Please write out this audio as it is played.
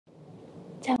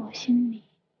在我心里，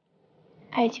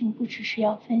爱情不只是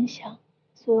要分享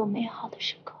所有美好的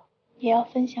时刻，也要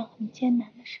分享很艰难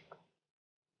的时刻。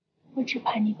我只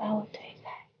怕你把我推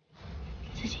开，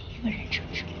自己一个人承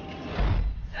受。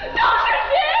都是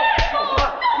别人！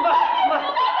妈！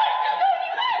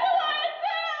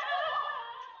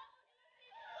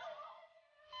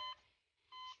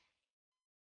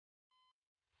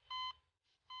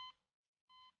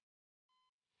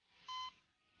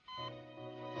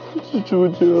是朱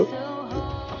旧，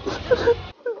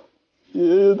爷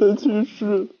爷他去世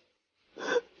了，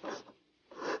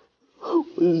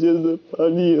我现在把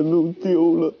你也弄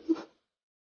丢了。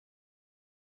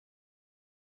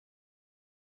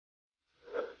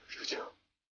朱旧，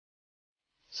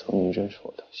从你认识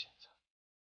我到现在，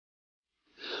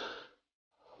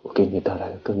我给你带来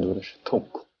的更多的是痛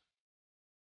苦。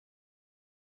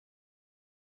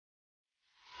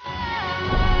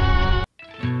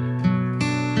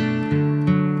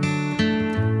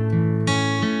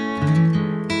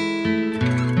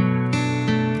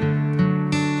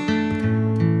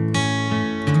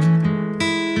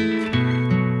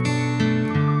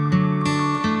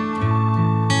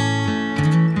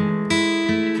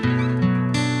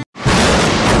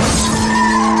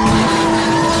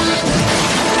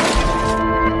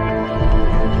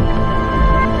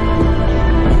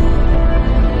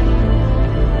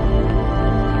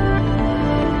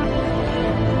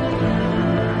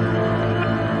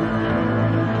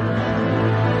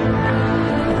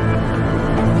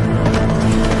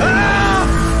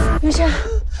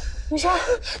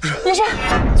云深，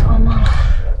做噩梦了。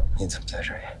你怎么在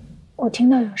这里？我听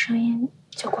到有声音，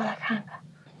就过来看看。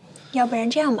要不然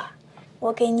这样吧，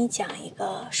我给你讲一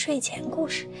个睡前故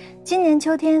事。今年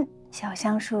秋天，小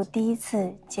橡树第一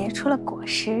次结出了果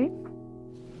实。我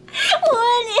问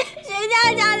你，谁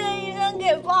家家庭医生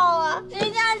给抱啊？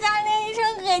谁家家庭医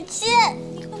生给亲？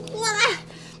你快过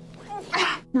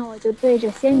来！那我就对着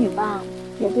仙女棒，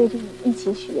也对着你一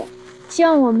起许愿，希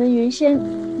望我们云深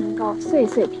能够岁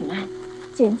岁平安，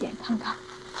健健康康。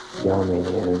希望每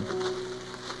年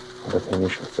我都陪你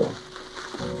守岁，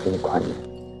给你跨年。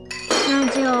那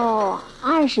就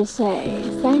20岁、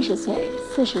30岁、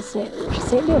40岁、50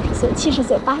岁、60岁、70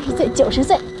岁、80岁、90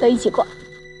岁都一起过。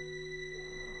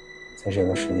在这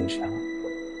个世界上，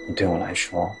你对我来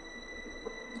说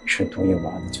是独一无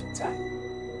二的存在，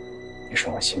也是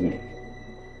我心里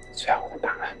最好的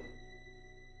答案。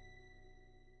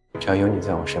只要有你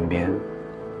在我身边，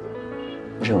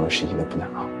任何事情都不难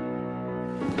熬。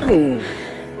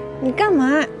你干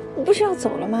嘛？你不是要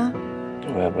走了吗？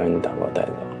我要把你打包带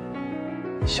走。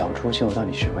小朱旧到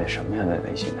底是为什么样的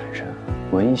类型男生？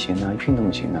文艺型呢？运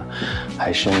动型呢？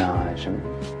还是什么？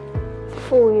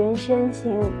傅云深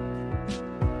型。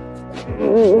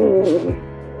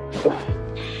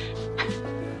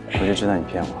我就知道你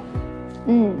骗我。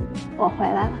我回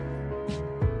来了。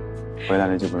回来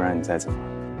了就不让你再走了。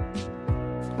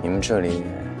你们这里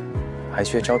还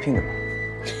缺招聘的吗？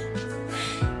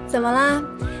怎么啦？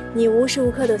你无时无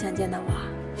刻都想见到我？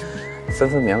分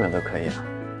分秒秒都可以啊。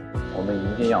我们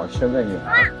一定要生个女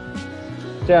儿，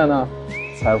这样呢，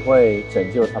才会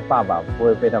拯救他爸爸，不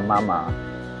会被他妈妈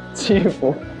欺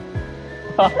负。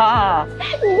哈哈！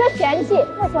你个嫌弃，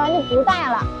不喜欢就不带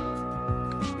了。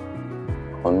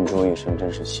我们朱医生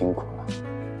真是辛苦了，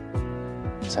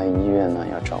在医院呢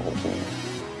要照顾病人，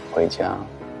回家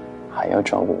还要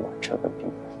照顾我这个病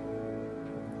人。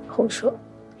胡说，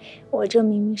我这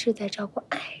明明是在照顾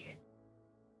爱人。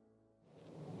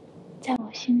在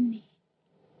我心里，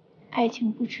爱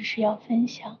情不只是要分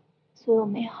享所有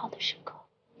美好的时刻，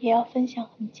也要分享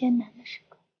很艰难的时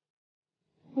刻。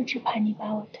我只怕你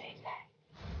把我推开，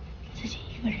自己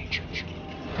一个人承受。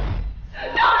都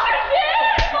是别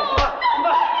人！妈！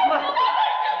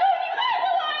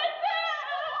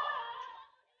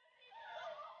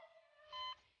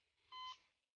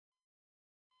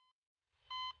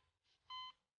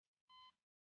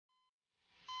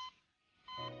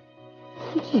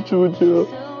是朱旧，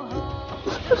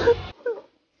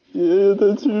爷爷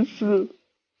他去世了，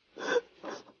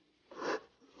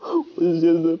我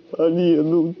现在把你也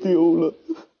弄丢了。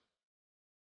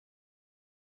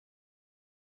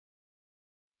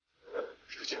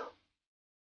朱旧，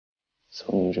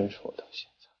从你认识我到现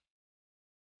在，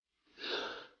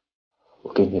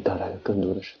我给你带来的更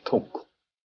多的是痛苦。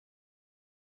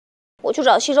我去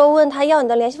找西周问他要你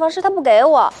的联系方式，他不给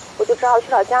我，我就只好去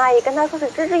找江阿姨，跟他说是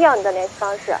芝芝要你的联系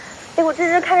方式。结果芝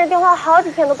芝看着电话好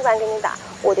几天都不敢给你打，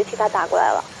我就替他打过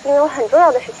来了，因为有很重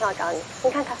要的事情要找你。你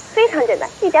看看，非常简单，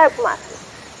一点也不麻烦。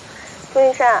朱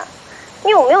云深，你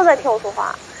有没有在听我说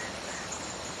话？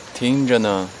听着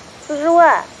呢。芝芝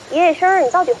问爷爷生日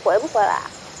你到底回不回来？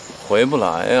回不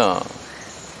来呀。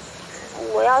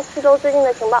我要西周最近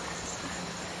的情报。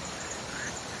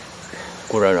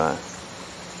顾软软，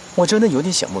我真的有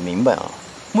点想不明白啊，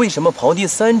为什么刨地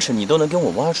3尺你都能给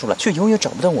我挖出来，却永远找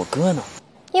不到我哥呢？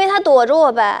因为他躲着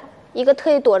我呗，一个特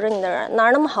意躲着你的人，哪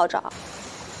儿那么好找？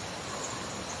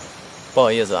不好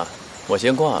意思啊，我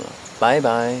先挂了，拜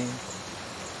拜。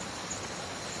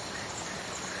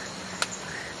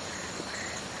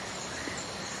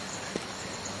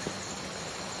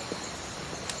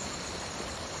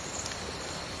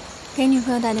给女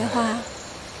朋友打电话。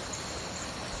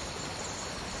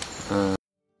嗯。